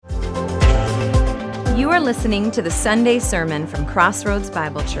You are listening to the Sunday sermon from Crossroads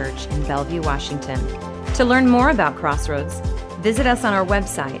Bible Church in Bellevue, Washington. To learn more about Crossroads, visit us on our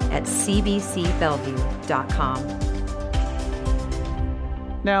website at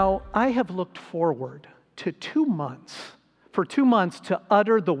cbcbellevue.com. Now, I have looked forward to 2 months, for 2 months to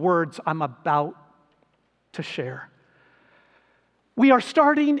utter the words I'm about to share. We are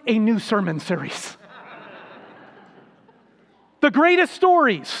starting a new sermon series. The Greatest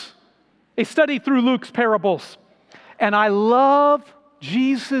Stories, a study through Luke's parables. And I love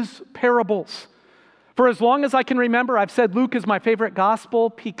Jesus' parables. For as long as I can remember, I've said Luke is my favorite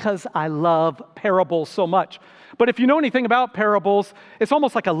gospel because I love parables so much. But if you know anything about parables, it's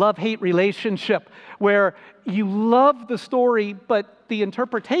almost like a love-hate relationship where you love the story, but the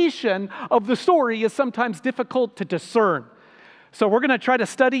interpretation of the story is sometimes difficult to discern. So we're going to try to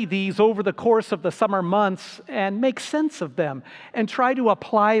study these over the course of the summer months and make sense of them and try to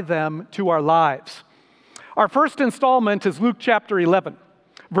apply them to our lives. Our first installment is Luke chapter 11,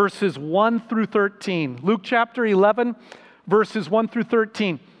 verses 1 through 13. Luke chapter 11, verses 1 through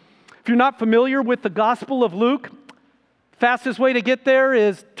 13. If you're not familiar with the Gospel of Luke, fastest way to get there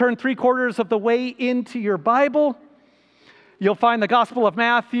is turn 3/4 of the way into your Bible. You'll find the Gospel of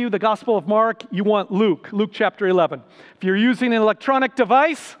Matthew, the Gospel of Mark. You want Luke chapter 11. If you're using an electronic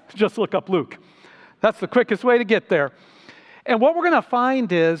device, just look up Luke. That's the quickest way to get there. And what we're going to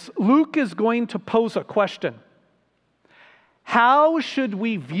find is Luke is going to pose a question. How should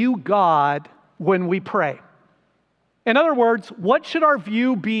we view God when we pray? In other words, what should our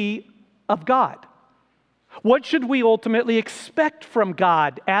view be of God? What should we ultimately expect from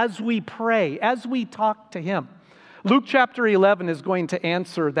God as we pray, as we talk to Him? Luke chapter 11 is going to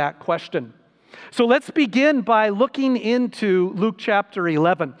answer that question. So let's begin by looking into Luke chapter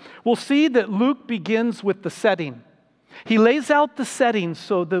 11. We'll see that Luke begins with the setting. He lays out the setting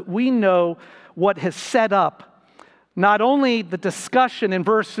so that we know what has set up not only the discussion in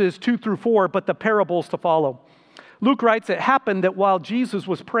verses 2 through 4, but the parables to follow. Luke writes, "It happened that while Jesus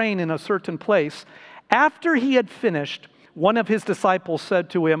was praying in a certain place, after he had finished, one of his disciples said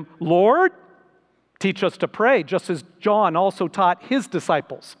to him, 'Lord, teach us to pray, just as John also taught his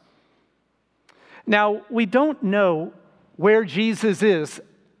disciples.'" Now, we don't know where Jesus is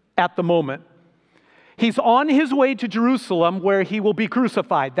at the moment. He's on his way to Jerusalem where he will be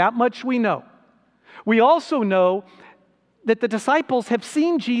crucified. That much we know. We also know that the disciples have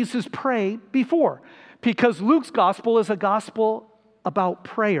seen Jesus pray before, because Luke's gospel is a gospel about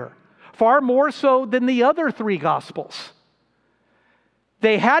prayer, far more so than the other 3 gospels.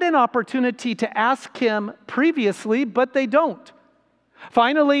 They had an opportunity to ask him previously, but they don't.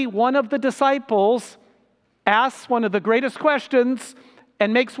 Finally, one of the disciples asks one of the greatest questions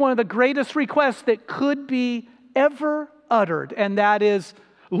and makes one of the greatest requests that could be ever uttered, and that is,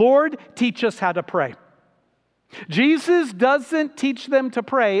 "Lord, teach us how to pray." Jesus doesn't teach them to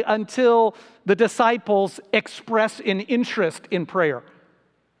pray until the disciples express an interest in prayer.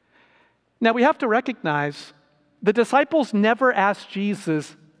 Now, we have to recognize the disciples never asked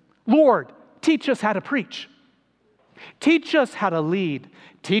Jesus, "Lord, teach us how to preach. Teach us how to lead.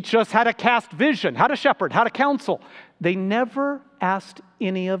 Teach us how to cast vision, how to shepherd, how to counsel." They never asked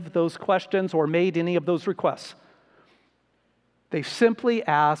any of those questions or made any of those requests. They simply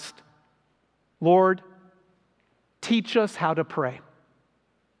asked, "Lord, teach us how to pray."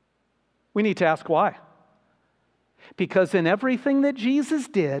 We need to ask why. Because in everything that Jesus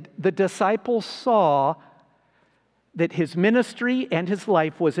did, the disciples saw that his ministry and his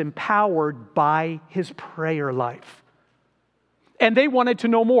life was empowered by his prayer life. And they wanted to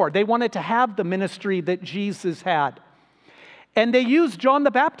know more. They wanted to have the ministry that Jesus had. And they used John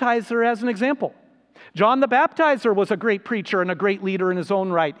the Baptizer as an example. John the Baptizer was a great preacher and a great leader in his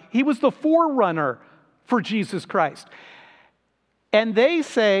own right. He was the forerunner for Jesus Christ. And they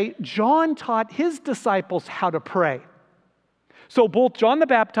say John taught his disciples how to pray. So both John the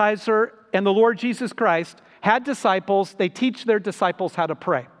Baptizer and the Lord Jesus Christ had disciples. They teach their disciples how to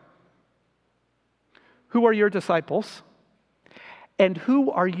pray. Who are your disciples? And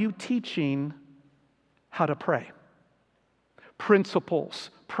who are you teaching how to pray? Principles,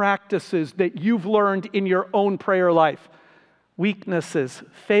 practices that you've learned in your own prayer life. Weaknesses,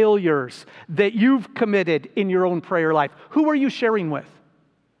 failures that you've committed in your own prayer life. Who are you sharing with?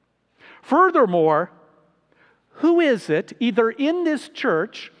 Furthermore, who is it, either in this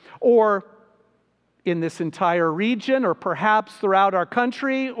church or in this entire region or perhaps throughout our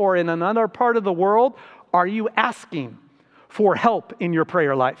country or in another part of the world, are you asking for help in your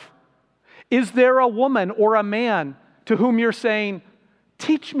prayer life? Is there a woman or a man to whom you're saying,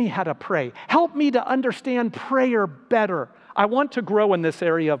 "Teach me how to pray. Help me to understand prayer better. I want to grow in this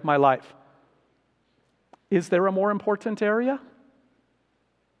area of my life"? Is there a more important area?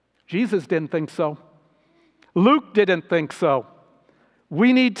 Jesus didn't think so. Luke didn't think so.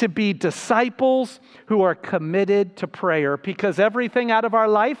 We need to be disciples who are committed to prayer because everything out of our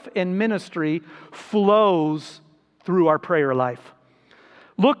life and ministry flows through our prayer life.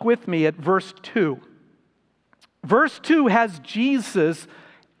 Look with me at verse 2. Verse 2 has Jesus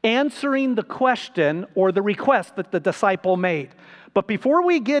answering the question or the request that the disciple made. But before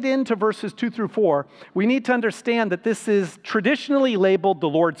we get into verses 2 through 4, we need to understand that this is traditionally labeled the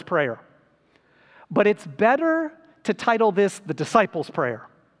Lord's Prayer. But it's better to title this the disciples' prayer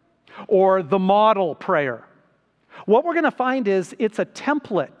or the model prayer. What we're going to find is it's a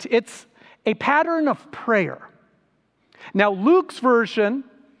template. It's a pattern of prayer. Now, Luke's version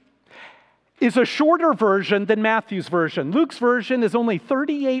is a shorter version than Matthew's version. Luke's version is only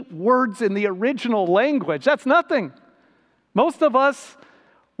 38 words in the original language. That's nothing. Most of us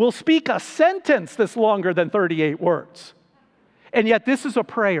will speak a sentence that's longer than 38 words. And yet this is a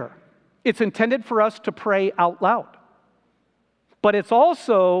prayer. It's intended for us to pray out loud. But it's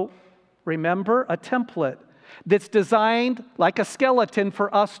also, remember, a template that's designed like a skeleton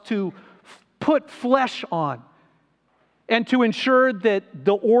for us to put flesh on and to ensure that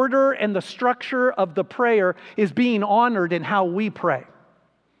the order and the structure of the prayer is being honored in how we pray.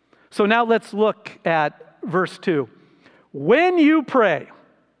 So now let's look at verse 2. When you pray,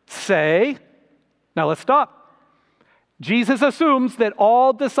 say, now let's stop. Jesus assumes that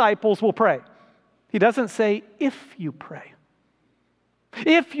all disciples will pray. He doesn't say, if you pray.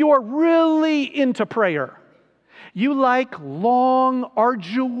 If you're really into prayer, you like long,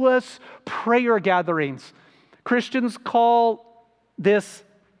 arduous prayer gatherings. Christians call this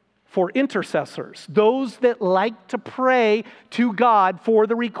for intercessors, those that like to pray to God for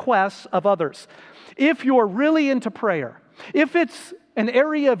the requests of others. If you're really into prayer, if it's an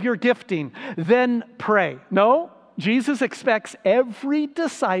area of your gifting, then pray. No, Jesus expects every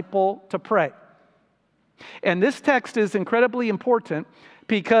disciple to pray. And this text is incredibly important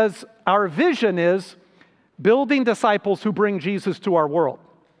because our vision is building disciples who bring Jesus to our world.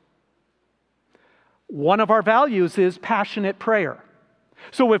 One of our values is passionate prayer.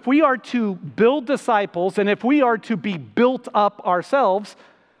 So if we are to build disciples and if we are to be built up ourselves,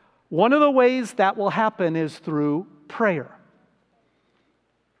 one of the ways that will happen is through prayer.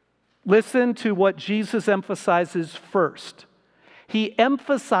 Listen to what Jesus emphasizes first. He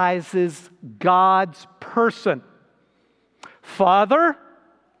emphasizes God's person. Father,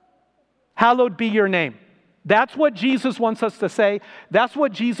 hallowed be your name. That's what Jesus wants us to say. That's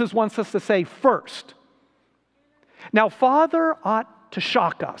what Jesus wants us to say first. Now, Father ought to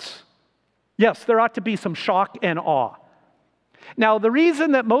shock us. Yes, there ought to be some shock and awe. Now, the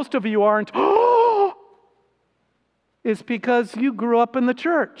reason that most of you aren't, is because you grew up in the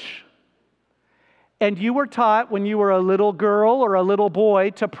church. And you were taught when you were a little girl or a little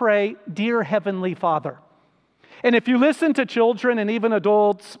boy to pray, Dear Heavenly Father. And if you listen to children and even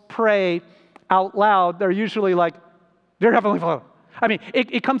adults pray out loud, they're usually like, Dear Heavenly Father. I mean,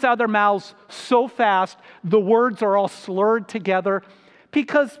 it comes out of their mouths so fast, the words are all slurred together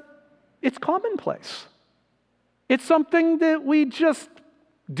because it's commonplace. It's something that we just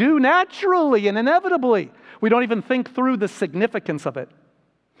do naturally and inevitably. We don't even think through the significance of it.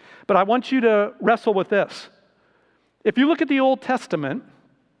 But I want you to wrestle with this. If you look at the Old Testament,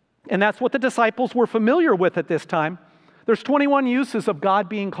 and that's what the disciples were familiar with at this time, there's 21 uses of God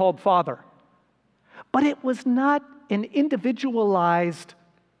being called Father. But it was not an individualized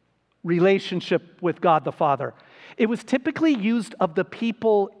relationship with God the Father. It was typically used of the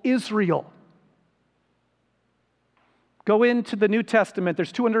people Israel. Go into the New Testament,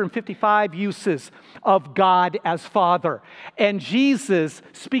 there's 255 uses of God as Father. And Jesus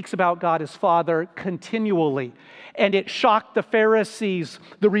speaks about God as Father continually. And it shocked the Pharisees,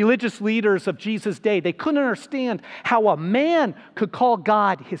 the religious leaders of Jesus' day. They couldn't understand how a man could call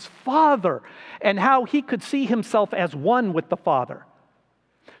God his Father and how he could see himself as one with the Father.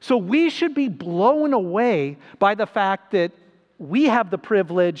 So we should be blown away by the fact that we have the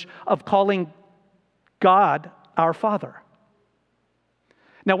privilege of calling God our Father.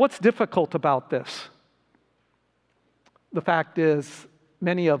 Now, what's difficult about this? The fact is,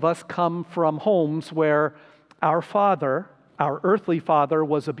 many of us come from homes where our father, our earthly father,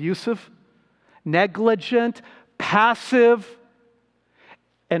 was abusive, negligent, passive,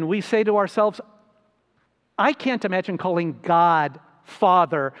 and we say to ourselves, I can't imagine calling God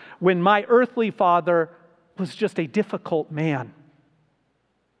Father when my earthly father was just a difficult man.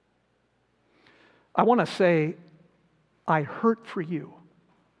 I want to say, I hurt for you.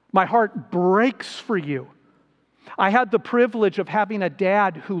 My heart breaks for you. I had the privilege of having a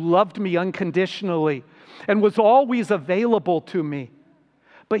dad who loved me unconditionally and was always available to me.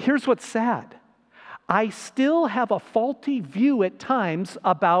 But here's what's sad. I still have a faulty view at times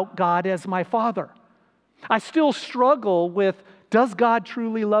about God as my Father. I still struggle with, does God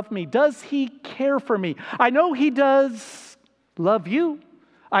truly love me? Does He care for me? I know He does love you.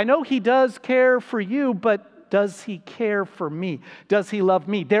 I know He does care for you, but does He care for me? Does He love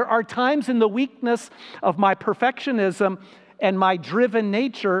me? There are times in the weakness of my perfectionism and my driven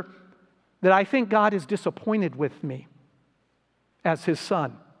nature that I think God is disappointed with me as His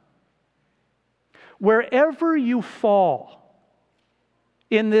son. Wherever you fall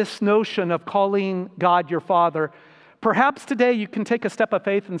in this notion of calling God your Father, perhaps today you can take a step of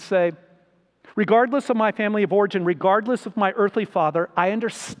faith and say, regardless of my family of origin, regardless of my earthly father, I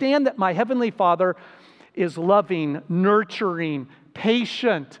understand that my heavenly Father is loving, nurturing,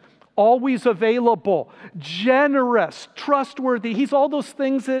 patient, always available, generous, trustworthy. He's all those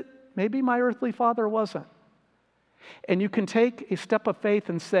things that maybe my earthly father wasn't. And you can take a step of faith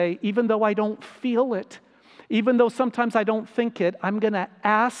and say, even though I don't feel it, even though sometimes I don't think it, I'm going to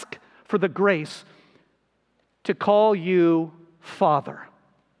ask for the grace to call you Father.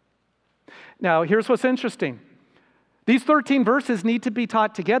 Now, here's what's interesting. These 13 verses need to be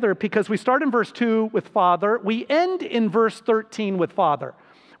taught together because we start in verse 2 with Father. We end in verse 13 with Father.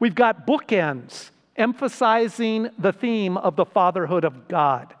 We've got bookends emphasizing the theme of the fatherhood of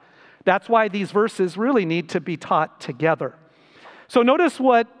God. That's why these verses really need to be taught together. So notice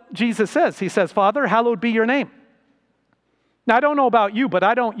what Jesus says. He says, Father, hallowed be your name. Now, I don't know about you, but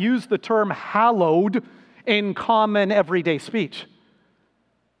I don't use the term hallowed in common everyday speech.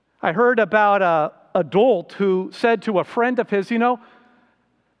 I heard about an adult who said to a friend of his,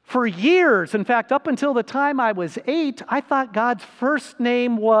 for years, in fact, up until the time I was 8, I thought God's first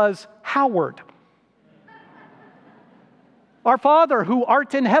name was Howard. Our Father who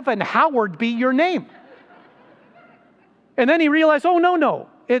art in heaven, hallowed be your name. And then he realized, no,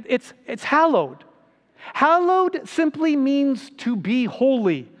 it's hallowed. Hallowed simply means to be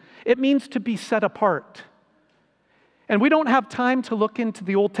holy. It means to be set apart. And we don't have time to look into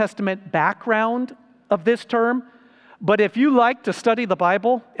the Old Testament background of this term, but if you like to study the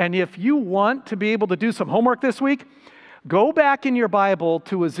Bible, and if you want to be able to do some homework this week, go back in your Bible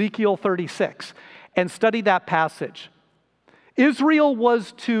to Ezekiel 36 and study that passage. Israel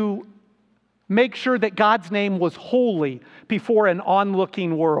was to make sure that God's name was holy before an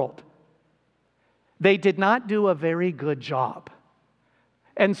onlooking world. They did not do a very good job.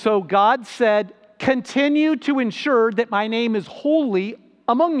 And so God said, continue to ensure that my name is holy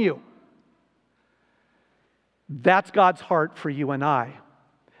among you. That's God's heart for you and I.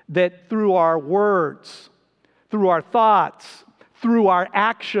 That through our words, through our thoughts, through our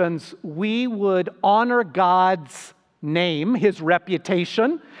actions, we would honor God's name, His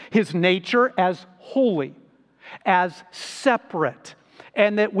reputation, His nature as holy, as separate,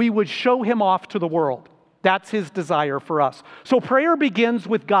 and that we would show Him off to the world. That's His desire for us. So prayer begins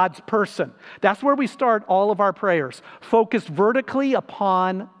with God's person. That's where we start all of our prayers, focused vertically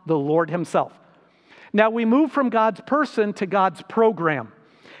upon the Lord Himself. Now we move from God's person to God's program.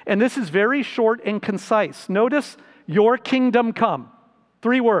 And this is very short and concise. Notice, your kingdom come.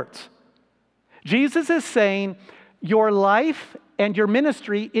 3 words. Jesus is saying, your life and your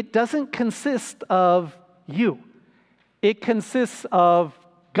ministry, it doesn't consist of you. It consists of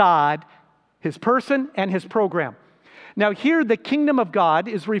God, His person, and His program. Now here, the kingdom of God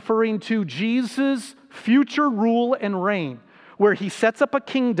is referring to Jesus' future rule and reign, where He sets up a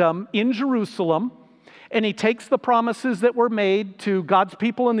kingdom in Jerusalem, and He takes the promises that were made to God's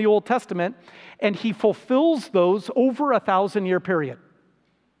people in the Old Testament, and He fulfills those over a 1,000-year period.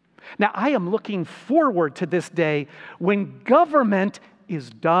 Now, I am looking forward to this day when government is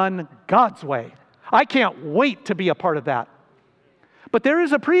done God's way. I can't wait to be a part of that. But there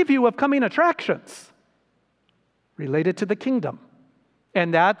is a preview of coming attractions related to the kingdom.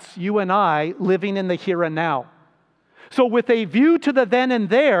 And that's you and I living in the here and now. So with a view to the then and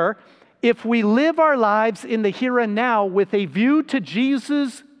there, if we live our lives in the here and now with a view to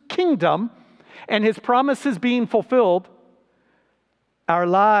Jesus' kingdom and His promises being fulfilled, our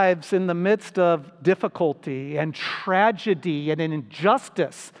lives in the midst of difficulty and tragedy and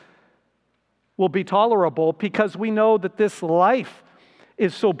injustice will be tolerable because we know that this life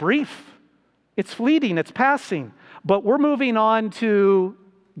is so brief. It's fleeting, it's passing. But we're moving on to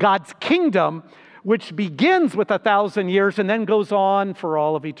God's kingdom, which begins with 1,000 years and then goes on for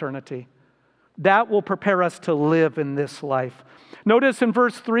all of eternity. That will prepare us to live in this life. Notice in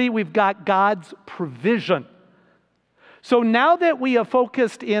verse 3, we've got God's provision. So now that we have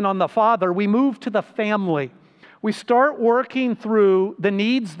focused in on the Father, we move to the family, we start working through the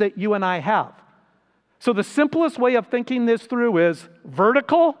needs that you and I have. So the simplest way of thinking this through is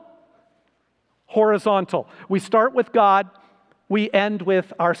vertical, horizontal. We start with God, we end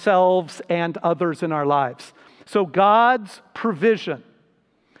with ourselves and others in our lives. So God's provision.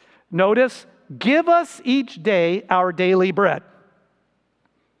 Notice, give us each day our daily bread.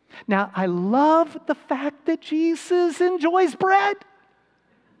 Now, I love the fact that Jesus enjoys bread.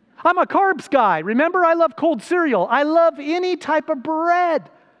 I'm a carbs guy. Remember, I love cold cereal. I love any type of bread.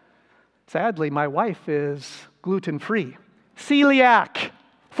 Sadly, my wife is gluten-free. Celiac,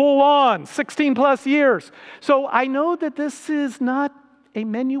 full on, 16 plus years. So I know that this is not a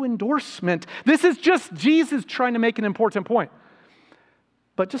menu endorsement. This is just Jesus trying to make an important point.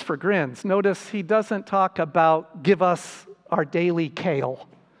 But just for grins, notice he doesn't talk about give us our daily kale.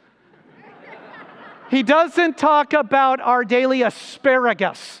 He doesn't talk about our daily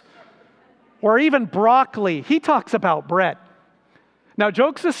asparagus or even broccoli. He talks about bread. Now,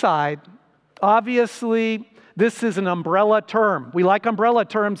 jokes aside, obviously, this is an umbrella term. We like umbrella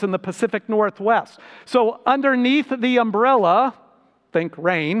terms in the Pacific Northwest. So underneath the umbrella, think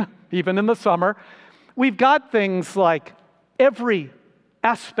rain, even in the summer, we've got things like every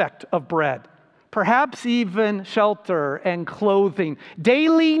aspect of bread, perhaps even shelter and clothing,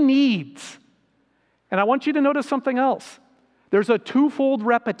 daily needs. And I want you to notice something else. There's a twofold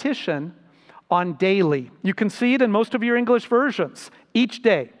repetition on daily. You can see it in most of your English versions. Each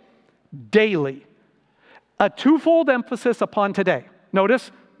day, daily. A twofold emphasis upon today. Notice,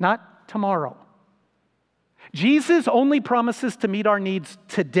 not tomorrow. Jesus only promises to meet our needs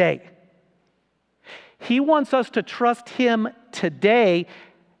today. He wants us to trust him today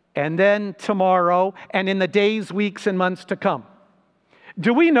and then tomorrow and in the days, weeks, and months to come.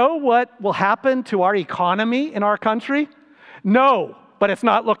 Do we know what will happen to our economy in our country? No, but it's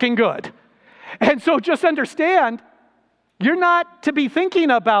not looking good. And so just understand, you're not to be thinking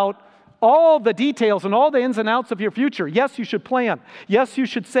about all the details and all the ins and outs of your future. Yes, you should plan. Yes, you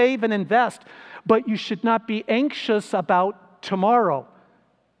should save and invest, but you should not be anxious about tomorrow.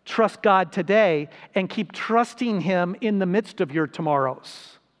 Trust God today and keep trusting him in the midst of your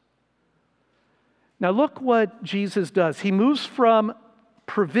tomorrows. Now look what Jesus does. He moves from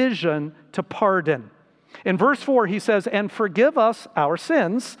provision to pardon. In verse 4, he says, "And forgive us our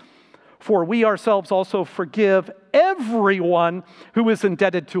sins, for we ourselves also forgive everyone who is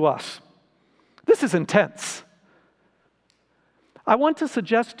indebted to us." This is intense. I want to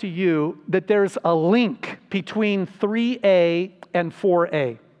suggest to you that there's a link between 3a and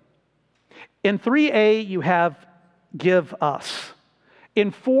 4a. In 3a, you have give us.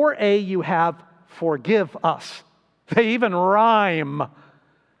 In 4a, you have forgive us. They even rhyme.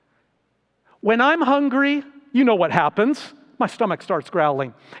 When I'm hungry, you know what happens. My stomach starts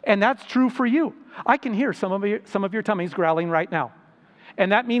growling. And that's true for you. I can hear some of your tummies growling right now.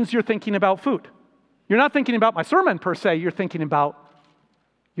 And that means you're thinking about food. You're not thinking about my sermon per se, you're thinking about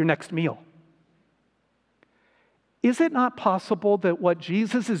your next meal. Is it not possible that what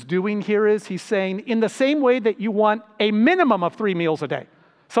Jesus is doing here is he's saying, in the same way that you want a minimum of 3 meals a day,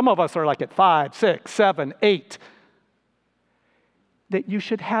 some of us are like at 5, 6, 7, 8, that you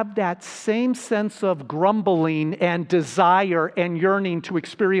should have that same sense of grumbling and desire and yearning to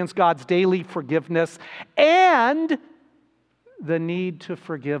experience God's daily forgiveness and the need to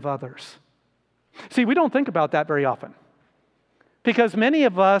forgive others. See, we don't think about that very often because many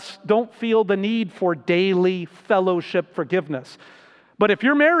of us don't feel the need for daily fellowship forgiveness. But if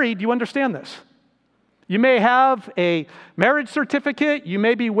you're married, you understand this. You may have a marriage certificate, you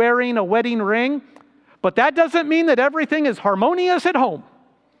may be wearing a wedding ring, but that doesn't mean that everything is harmonious at home.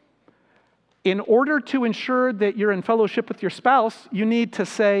 In order to ensure that you're in fellowship with your spouse, you need to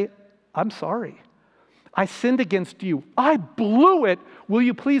say, "I'm sorry. I sinned against you. I blew it. Will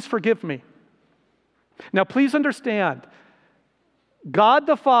you please forgive me?" Now, please understand, God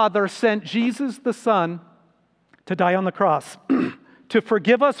the Father sent Jesus the Son to die on the cross to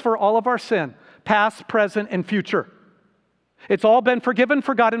forgive us for all of our sin, past, present, and future. It's all been forgiven,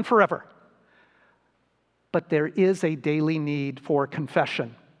 forgotten forever. But there is a daily need for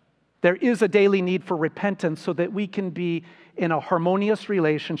confession. There is a daily need for repentance so that we can be in a harmonious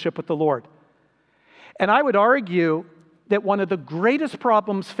relationship with the Lord. And I would argue that one of the greatest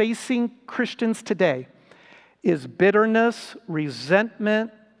problems facing Christians today is bitterness,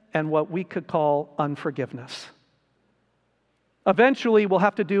 resentment, and what we could call unforgiveness. Eventually, we'll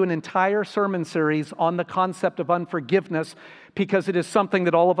have to do an entire sermon series on the concept of unforgiveness because it is something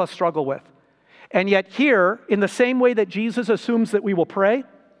that all of us struggle with. And yet here, in the same way that Jesus assumes that we will pray,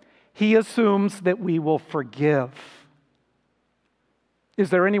 he assumes that we will forgive. Is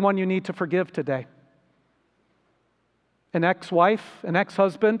there anyone you need to forgive today? an ex-wife, an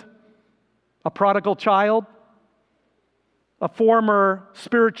ex-husband, a prodigal child, a former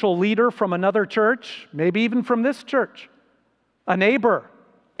spiritual leader from another church, maybe even from this church, a neighbor,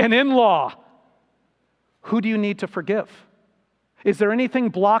 an in-law. Who do you need to forgive? Is there anything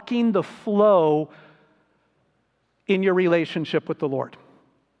blocking the flow in your relationship with the Lord?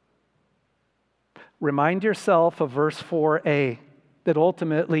 Remind yourself of verse 4a, that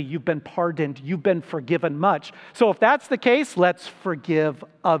ultimately you've been pardoned, you've been forgiven much. So if that's the case, let's forgive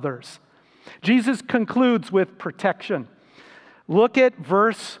others. Jesus concludes with protection. Look at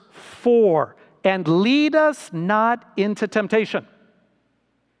verse 4. And lead us not into temptation.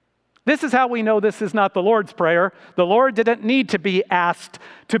 This is how we know this is not the Lord's Prayer. The Lord didn't need to be asked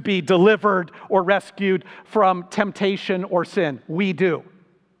to be delivered or rescued from temptation or sin. We do.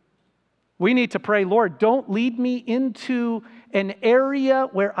 We need to pray, Lord, don't lead me into an area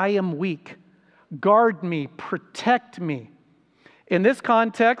where I am weak. Guard me, protect me. In this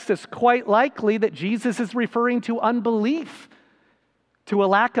context, it's quite likely that Jesus is referring to unbelief, to a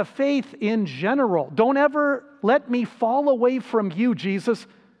lack of faith in general. Don't ever let me fall away from you, Jesus.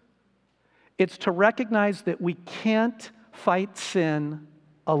 It's to recognize that we can't fight sin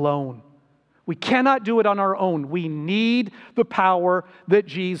alone. We cannot do it on our own. We need the power that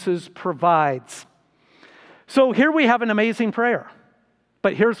Jesus provides. So here we have an amazing prayer.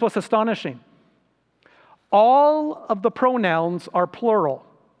 But here's what's astonishing. All of the pronouns are plural.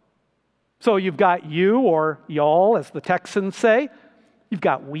 So you've got you, or y'all, as the Texans say. You've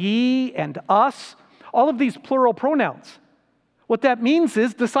got we and us. All of these plural pronouns. What that means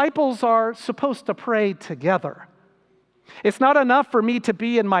is disciples are supposed to pray together. It's not enough for me to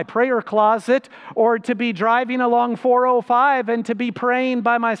be in my prayer closet or to be driving along 405 and to be praying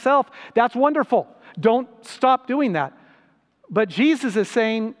by myself. That's wonderful. Don't stop doing that. But Jesus is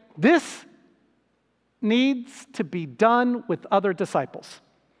saying this needs to be done with other disciples.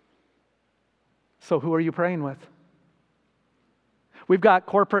 So who are you praying with? We've got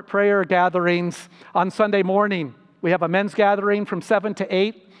corporate prayer gatherings on Sunday morning. We have a men's gathering from 7 to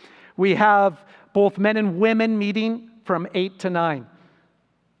 8. We have both men and women meeting from 8 to 9.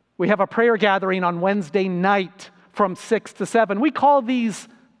 We have a prayer gathering on Wednesday night from 6 to 7. We call these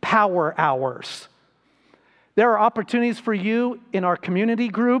power hours. There are opportunities for you in our community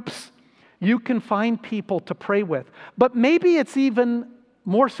groups. You can find people to pray with. But maybe it's even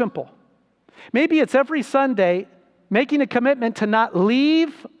more simple. Maybe it's every Sunday making a commitment to not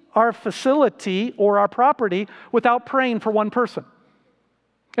leave our facility or our property without praying for one person.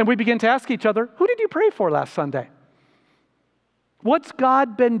 And we begin to ask each other, who did you pray for last Sunday? What's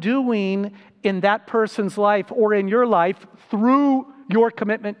God been doing in that person's life or in your life through your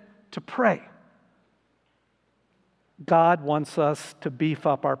commitment to pray? God wants us to beef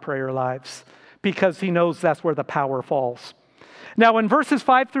up our prayer lives because He knows that's where the power falls. Now, in verses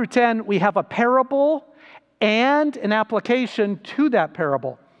 5 through 10, we have a parable and an application to that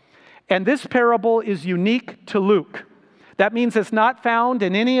parable. And this parable is unique to Luke. That means it's not found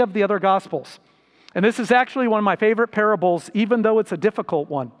in any of the other Gospels. And this is actually one of my favorite parables, even though it's a difficult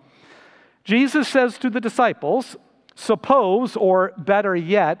one. Jesus says to the disciples, suppose, or better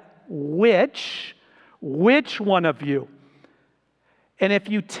yet, which one of you? And if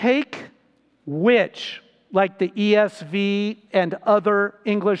you take which, like the ESV and other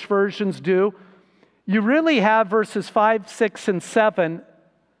English versions do, you really have verses 5, 6, and 7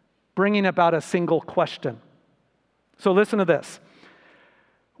 bringing about a single question. So listen to this.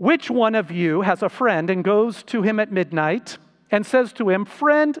 Which one of you has a friend and goes to him at midnight and says to him,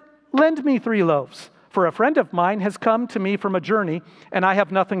 friend, lend me 3 loaves, for a friend of mine has come to me from a journey, and I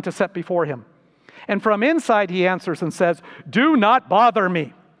have nothing to set before him. And from inside he answers and says, do not bother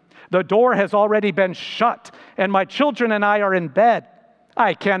me. The door has already been shut, and my children and I are in bed.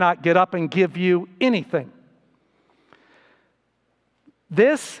 I cannot get up and give you anything.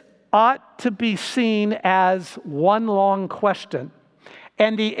 This ought to be seen as one long question,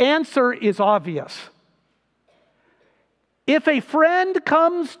 and the answer is obvious. If a friend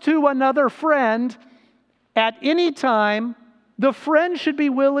comes to another friend at any time, the friend should be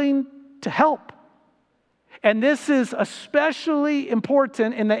willing to help. And this is especially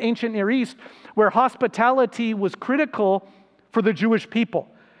important in the ancient Near East, where hospitality was critical for the Jewish people.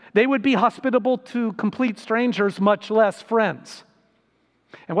 They would be hospitable to complete strangers, much less friends.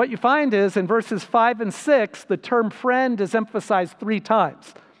 And what you find is in verses 5 and 6, the term friend is emphasized 3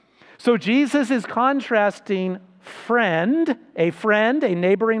 times. So Jesus is contrasting a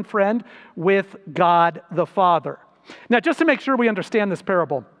neighboring friend, with God the Father. Now, just to make sure we understand this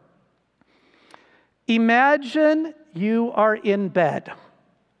parable, imagine you are in bed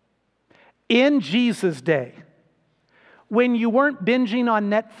in Jesus' day. when you weren't binging on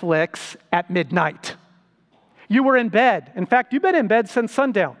Netflix at midnight. You were in bed. In fact, you've been in bed since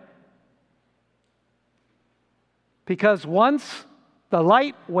sundown. Because once the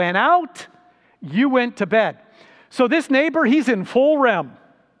light went out, you went to bed. So this neighbor, he's in full REM.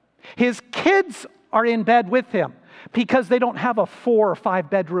 His kids are in bed with him because they don't have a 4 or 5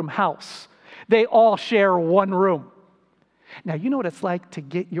 bedroom house. They all share one room. Now, you know what it's like to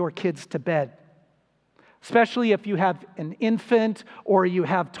get your kids to bed, especially if you have an infant or you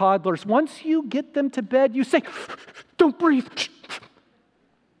have toddlers. Once you get them to bed, you say, don't breathe.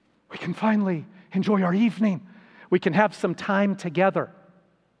 We can finally enjoy our evening. We can have some time together.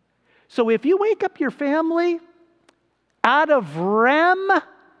 So if you wake up your family out of REM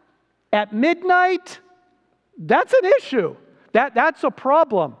at midnight, that's an issue. That's a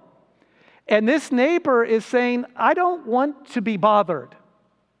problem. And this neighbor is saying, I don't want to be bothered.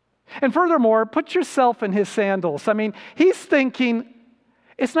 And furthermore, put yourself in his sandals. I mean, he's thinking,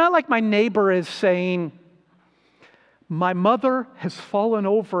 it's not like my neighbor is saying, my mother has fallen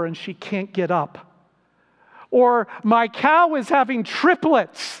over and she can't get up. Or my cow is having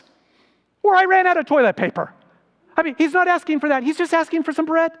triplets. Or I ran out of toilet paper. I mean, he's not asking for that. He's just asking for some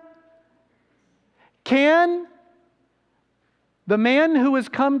bread. Can the man who has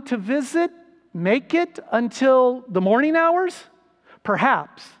come to visit make it until the morning hours?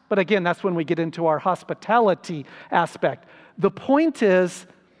 Perhaps. But again, that's when we get into our hospitality aspect. The point is,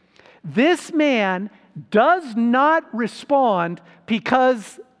 this man does not respond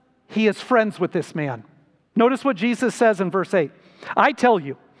because he is friends with this man. Notice what Jesus says in verse 8. I tell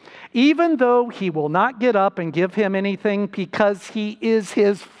you, even though he will not get up and give him anything because he is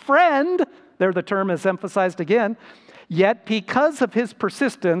his friend, there the term is emphasized again, yet because of his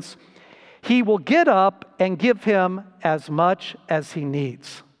persistence, he will get up and give him as much as he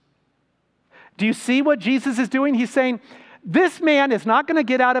needs. Do you see what Jesus is doing? He's saying, this man is not going to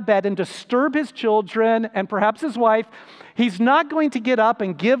get out of bed and disturb his children and perhaps his wife. He's not going to get up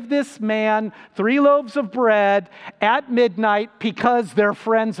and give this man 3 loaves of bread at midnight because they're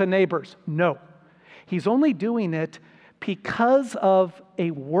friends and neighbors. No. He's only doing it because of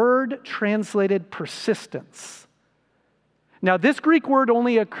a word translated persistence. Now, this Greek word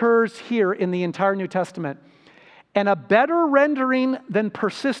only occurs here in the entire New Testament. And a better rendering than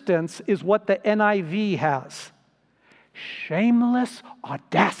persistence is what the NIV has. Shameless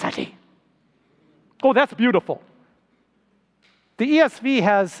audacity. Oh, that's beautiful. The ESV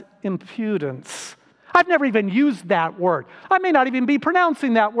has impudence. I've never even used that word. I may not even be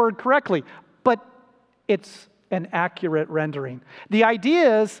pronouncing that word correctly, but it's an accurate rendering. The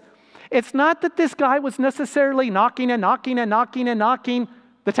idea is, it's not that this guy was necessarily knocking and knocking and knocking and knocking.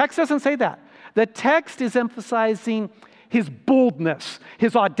 The text doesn't say that. The text is emphasizing his boldness,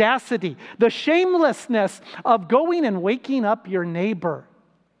 his audacity, the shamelessness of going and waking up your neighbor.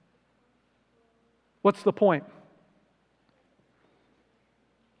 What's the point?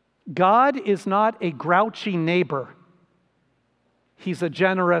 God is not a grouchy neighbor. He's a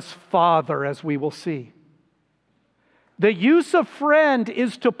generous father, as we will see. The use of friend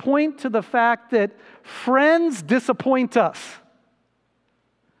is to point to the fact that friends disappoint us.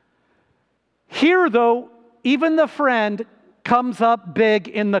 Here, though, even the friend comes up big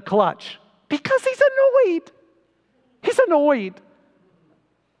in the clutch because he's annoyed. He's annoyed.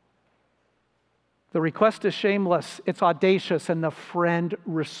 The request is shameless, it's audacious, and the friend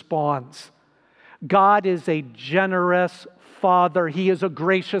responds. God is a generous Father. He is a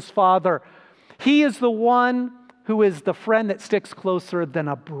gracious Father. He is the one who is the friend that sticks closer than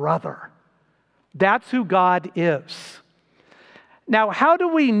a brother. That's who God is. Now, how do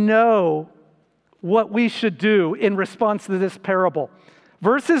we know what we should do in response to this parable?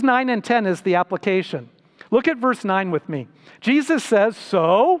 Verses 9 and 10 is the application. Look at verse 9 with me. Jesus says,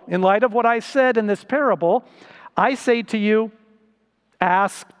 so, in light of what I said in this parable, I say to you,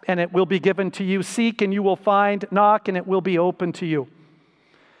 ask and it will be given to you. Seek and you will find. Knock and it will be open to you.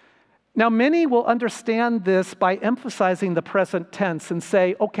 Now, many will understand this by emphasizing the present tense and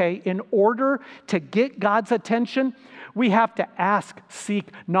say, okay, in order to get God's attention, we have to ask, seek,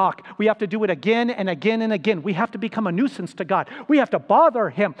 knock. We have to do it again and again and again. We have to become a nuisance to God. We have to bother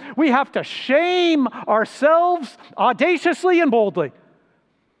Him. We have to shame ourselves audaciously and boldly.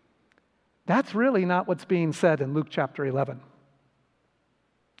 That's really not what's being said in Luke chapter 11.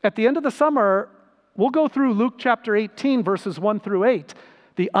 At the end of the summer, we'll go through Luke chapter 18, verses 1 through 8,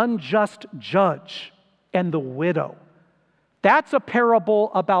 the unjust judge and the widow. That's a parable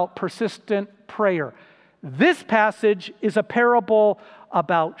about persistent prayer. This passage is a parable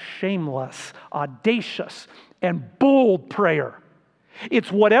about shameless, audacious, and bold prayer.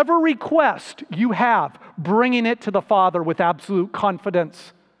 It's whatever request you have, bringing it to the Father with absolute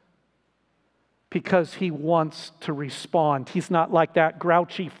confidence because he wants to respond. He's not like that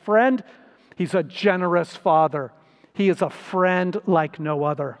grouchy friend. He's a generous Father. He is a friend like no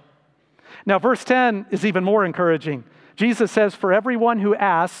other. Now, verse 10 is even more encouraging. Jesus says, "For everyone who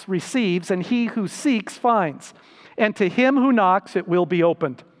asks receives, and he who seeks finds. And to him who knocks, it will be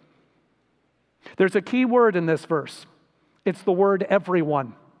opened." There's a key word in this verse. It's the word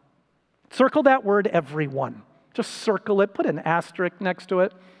everyone. Circle that word everyone. Just circle it. Put an asterisk next to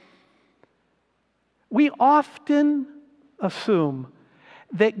it. We often assume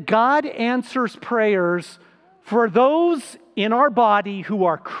that God answers prayers for those in our body who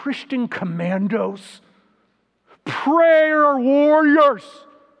are Christian commandos, prayer warriors.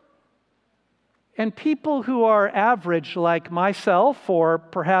 And people who are average, like myself or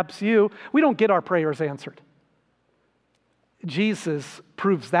perhaps you, we don't get our prayers answered. Jesus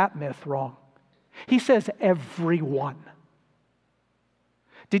proves that myth wrong. He says everyone.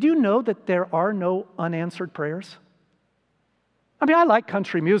 Did you know that there are no unanswered prayers? I mean, I like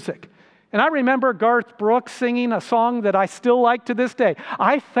country music. And I remember Garth Brooks singing a song that I still like to this day.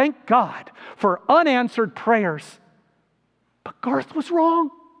 I thank God for unanswered prayers. But Garth was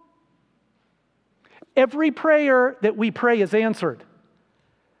wrong. Every prayer that we pray is answered.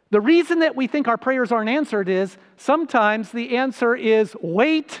 The reason that we think our prayers aren't answered is sometimes the answer is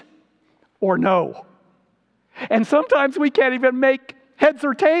wait or no. And sometimes we can't even make heads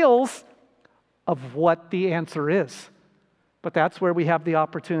or tails of what the answer is. But that's where we have the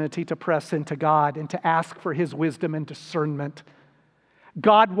opportunity to press into God and to ask for His wisdom and discernment.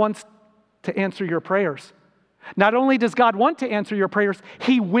 God wants to answer your prayers. Not only does God want to answer your prayers,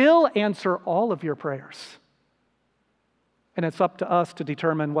 He will answer all of your prayers. And it's up to us to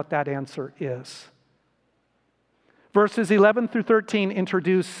determine what that answer is. Verses 11 through 13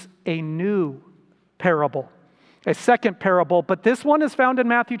 introduce a new parable, a second parable, but this one is found in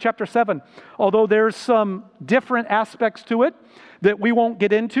Matthew chapter 7. Although there's some different aspects to it that we won't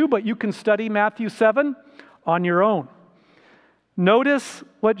get into, but you can study Matthew 7 on your own. Notice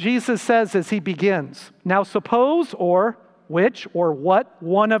what Jesus says as He begins. "Now suppose, or which, or what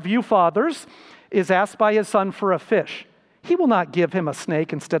one of you fathers is asked by his son for a fish. He will not give him a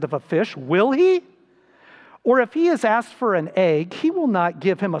snake instead of a fish, will he? Or if he is asked for an egg, he will not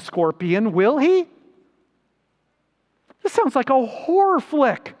give him a scorpion, will he?" This sounds like a horror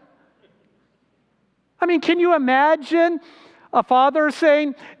flick. I mean, can you imagine a father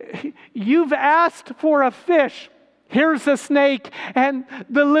saying, "You've asked for a fish. Here's a snake." And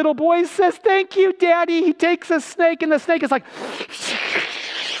the little boy says, "Thank you, Daddy." He takes a snake, and the snake is like...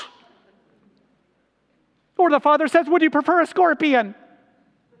 Or the father says, "Would you prefer a scorpion?"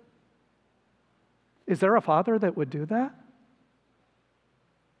 Is there a father that would do that?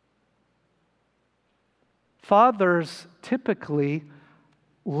 Fathers typically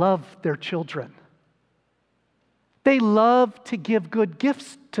love their children. They love to give good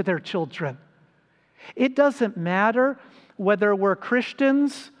gifts to their children. It doesn't matter whether we're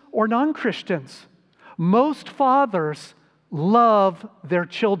Christians or non-Christians. Most fathers love their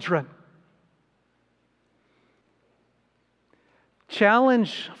children.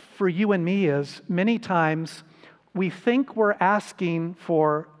 Challenge for you and me is many times we think we're asking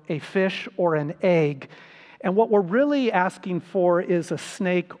for a fish or an egg, and what we're really asking for is a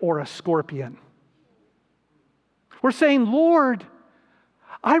snake or a scorpion. We're saying, "Lord,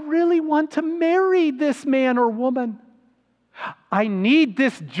 I really want to marry this man or woman. I need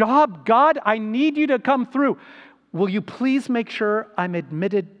this job, God. I need you to come through. Will you please make sure I'm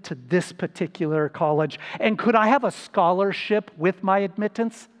admitted to this particular college? And could I have a scholarship with my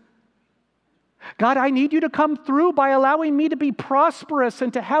admittance? God, I need you to come through by allowing me to be prosperous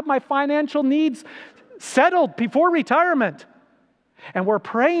and to have my financial needs settled before retirement." And we're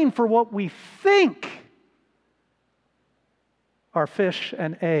praying for what we think are fish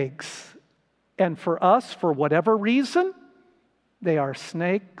and eggs. And for us, for whatever reason, they are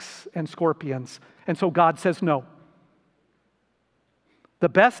snakes and scorpions. And so God says no. The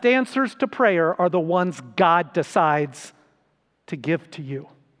best answers to prayer are the ones God decides to give to you.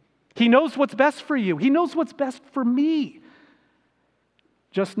 He knows what's best for you. He knows what's best for me.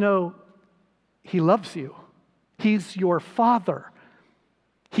 Just know He loves you. He's your Father.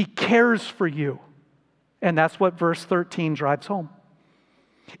 He cares for you. And that's what verse 13 drives home.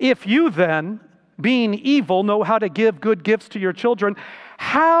 "If you then, being evil, know how to give good gifts to your children,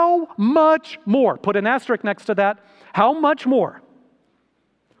 how much more," put an asterisk next to that, "how much more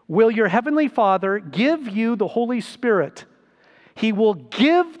will your heavenly Father give you the Holy Spirit? He will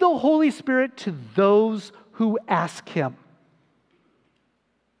give the Holy Spirit to those who ask Him."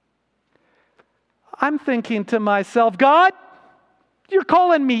 I'm thinking to myself, God, you're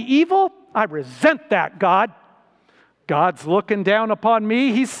calling me evil? I resent that, God. God's looking down upon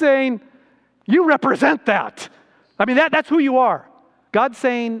me. He's saying, you represent that. I mean, that's who you are. God's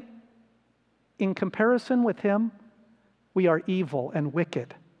saying, in comparison with him, we are evil and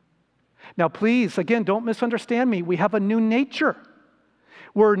wicked. Now, please, again, don't misunderstand me. We have a new nature.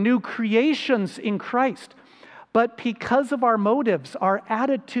 We're new creations in Christ. But because of our motives, our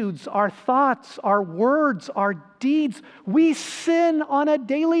attitudes, our thoughts, our words, our deeds, we sin on a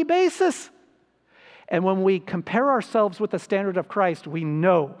daily basis. And when we compare ourselves with the standard of Christ, we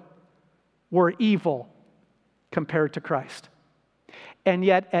know we're evil compared to Christ. And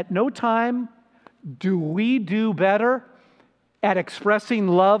yet, at no time do we do better at expressing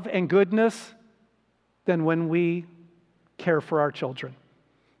love and goodness than when we care for our children.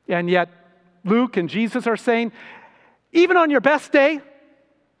 And yet, Luke and Jesus are saying, even on your best day,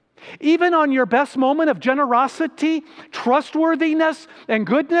 even on your best moment of generosity, trustworthiness, and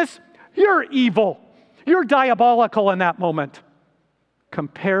goodness, you're evil. You're diabolical in that moment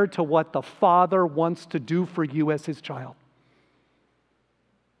compared to what the Father wants to do for you as his child.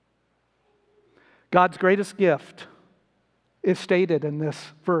 God's greatest gift is stated in this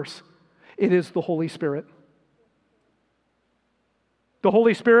verse. It is the Holy Spirit. The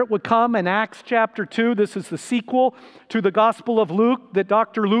Holy Spirit would come in Acts chapter 2. This is the sequel to the Gospel of Luke that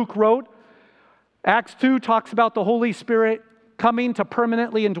Dr. Luke wrote. Acts 2 talks about the Holy Spirit coming to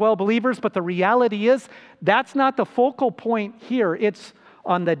permanently indwell believers, but the reality is that's not the focal point here. It's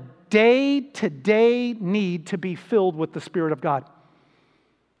on the day-to-day need to be filled with the Spirit of God.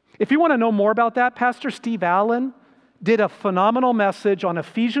 If you want to know more about that, Pastor Steve Allen did a phenomenal message on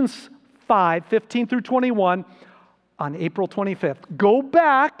Ephesians 5, 15 through 21 on April 25th. Go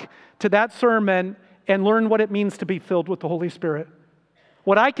back to that sermon and learn what it means to be filled with the Holy Spirit.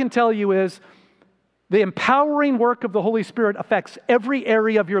 What I can tell you is the empowering work of the Holy Spirit affects every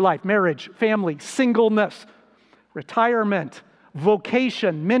area of your life: marriage, family, singleness, retirement,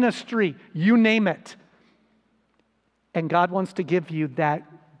 vocation, ministry, you name it. And God wants to give you that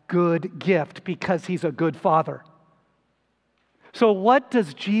good gift because he's a good Father. So what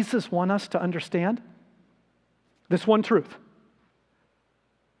does Jesus want us to understand? This one truth.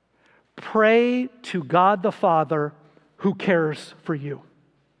 Pray to God the Father who cares for you.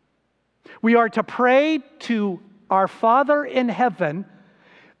 We are to pray to our Father in heaven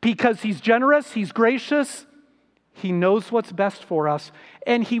because he's generous, he's gracious, he knows what's best for us,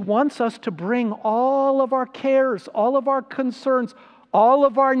 and he wants us to bring all of our cares, all of our concerns, all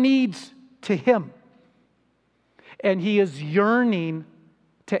of our needs to him. And he is yearning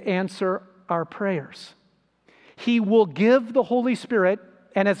to answer our prayers. He will give the Holy Spirit,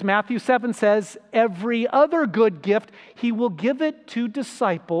 and as Matthew 7 says, every other good gift, he will give it to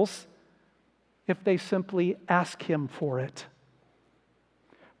disciples if they simply ask him for it.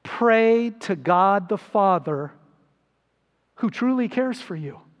 Pray to God the Father who truly cares for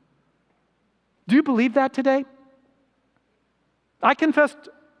you. Do you believe that today? I confessed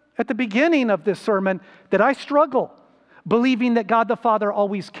at the beginning of this sermon that I struggle believing that God the Father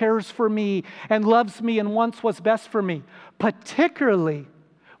always cares for me and loves me and wants what's best for me, particularly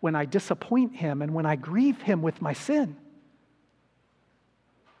when I disappoint him and when I grieve him with my sin.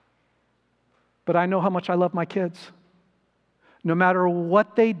 But I know how much I love my kids. No matter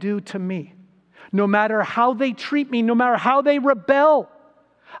what they do to me, no matter how they treat me, no matter how they rebel,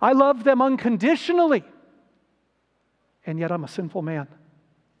 I love them unconditionally. And yet I'm a sinful man.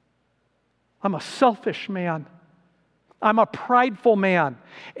 I'm a selfish man. I'm a prideful man.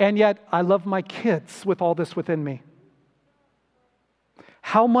 And yet I love my kids with all this within me.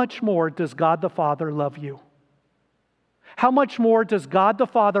 How much more does God the Father love you? How much more does God the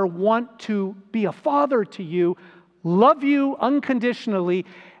Father want to be a father to you, love you unconditionally,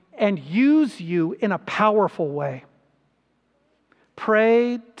 and use you in a powerful way?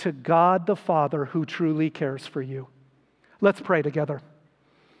 Pray to God the Father who truly cares for you. Let's pray together.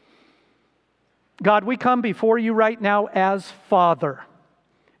 God, we come before you right now as Father.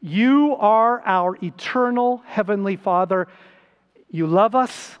 You are our eternal Heavenly Father. You love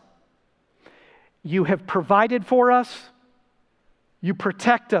us. You have provided for us. You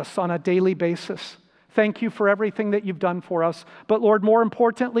protect us on a daily basis. Thank you for everything that you've done for us. But Lord, more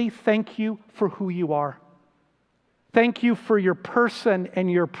importantly, thank you for who you are. Thank you for your person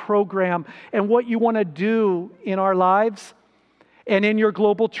and your program and what you want to do in our lives and in your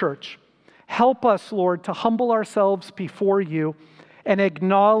global church. Help us, Lord, to humble ourselves before you and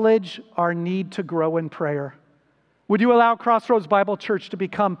acknowledge our need to grow in prayer. Would you allow Crossroads Bible Church to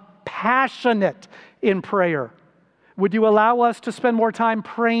become passionate in prayer? Would you allow us to spend more time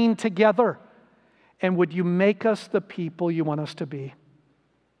praying together And would you make us the people you want us to be?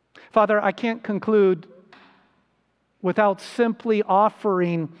 Father, I can't conclude without simply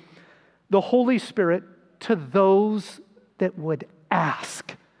offering the Holy Spirit to those that would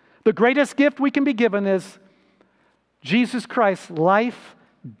ask. The greatest gift we can be given is Jesus Christ's life,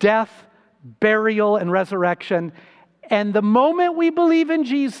 death, burial, and resurrection. And the moment we believe in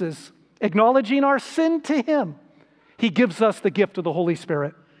Jesus, acknowledging our sin to Him, He gives us the gift of the Holy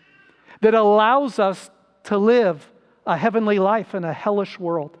Spirit that allows us to live a heavenly life in a hellish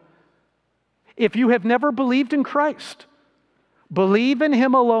world. If you have never believed in Christ, believe in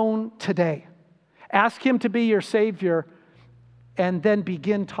Him alone today. Ask Him to be your Savior, and then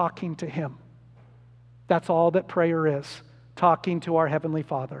begin talking to Him. That's all that prayer is, talking to our Heavenly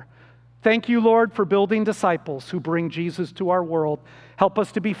Father. Thank you, Lord, for building disciples who bring Jesus to our world. Help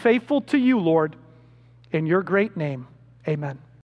us to be faithful to you, Lord. In your great name, amen.